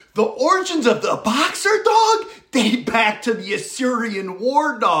The origins of the boxer dog date back to the Assyrian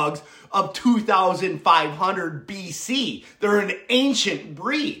war dogs of 2500 BC. They're an ancient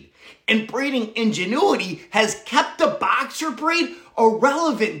breed. And breeding ingenuity has kept the boxer breed a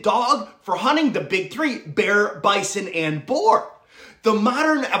relevant dog for hunting the big three: bear, bison, and boar. The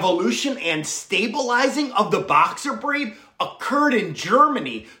modern evolution and stabilizing of the boxer breed occurred in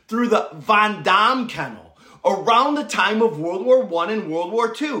Germany through the von Damm kennel around the time of World War I and World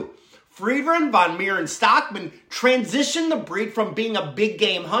War II. Friederun von Miran Stockmann transitioned the breed from being a big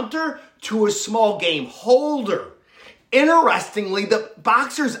game hunter to a small game holder. Interestingly, the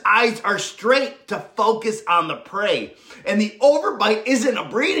boxer's eyes are straight to focus on the prey. And the overbite isn't a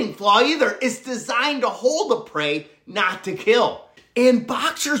breeding flaw either. It's designed to hold the prey, not to kill. And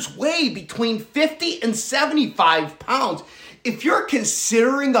boxers weigh between 50 and 75 pounds. If you're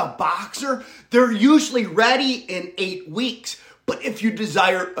considering a boxer, they're usually ready in 8 weeks. But if you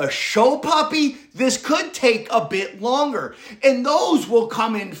desire a show puppy, this could take a bit longer. And those will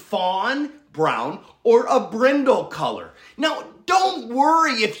come in fawn, brown, or a brindle color. Now, don't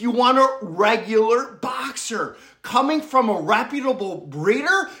worry if you want a regular boxer. Coming from a reputable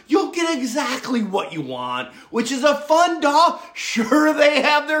breeder, you'll get exactly what you want, which is a fun dog. Sure, they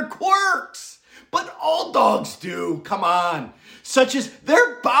have their quirks, but all dogs do, come on. Such as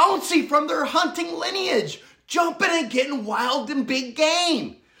they're bouncy from their hunting lineage, jumping and getting wild and big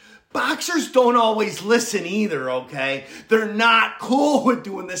game. Boxers don't always listen either, okay? They're not cool with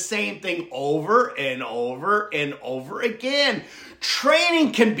doing the same thing over and over and over again.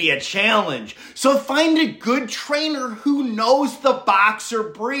 Training can be a challenge, so find a good trainer who knows the boxer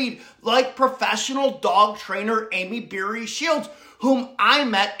breed, like professional dog trainer Amy Beery Shields, whom I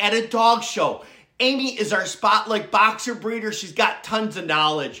met at a dog show. Amy is our spotlight boxer breeder. She's got tons of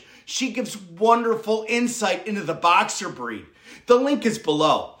knowledge. She gives wonderful insight into the boxer breed. The link is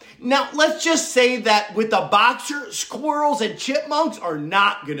below. Now, let's just say that with the boxer, squirrels and chipmunks are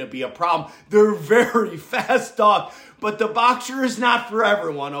not going to be a problem. They're very fast dogs, but the boxer is not for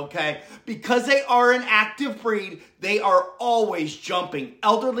everyone, okay? Because they are an active breed, they are always jumping.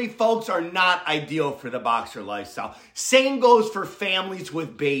 Elderly folks are not ideal for the boxer lifestyle. Same goes for families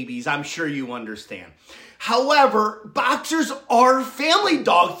with babies. I'm sure you understand. However, boxers are family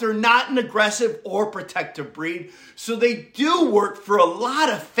dogs. They're not an aggressive or protective breed, so they do work for a lot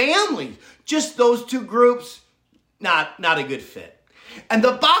of families. Just those two groups, not a good fit. And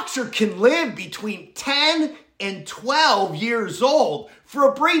the boxer can live between 10 and 12 years old. For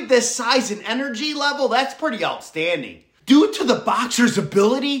a breed this size and energy level, that's pretty outstanding. Due to the boxer's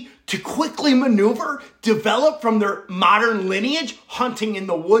ability to quickly maneuver, developed from their modern lineage, hunting in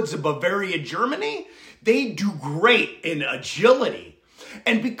the woods of Bavaria, Germany, they do great in agility.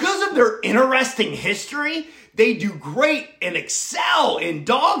 And because of their interesting history, they do great and excel in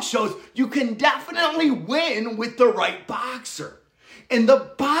dog shows. You can definitely win with the right boxer. And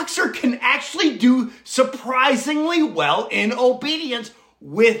the boxer can actually do surprisingly well in obedience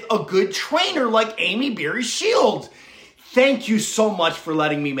with a good trainer like Amy Beery Shields. Thank you so much for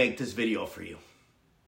letting me make this video for you.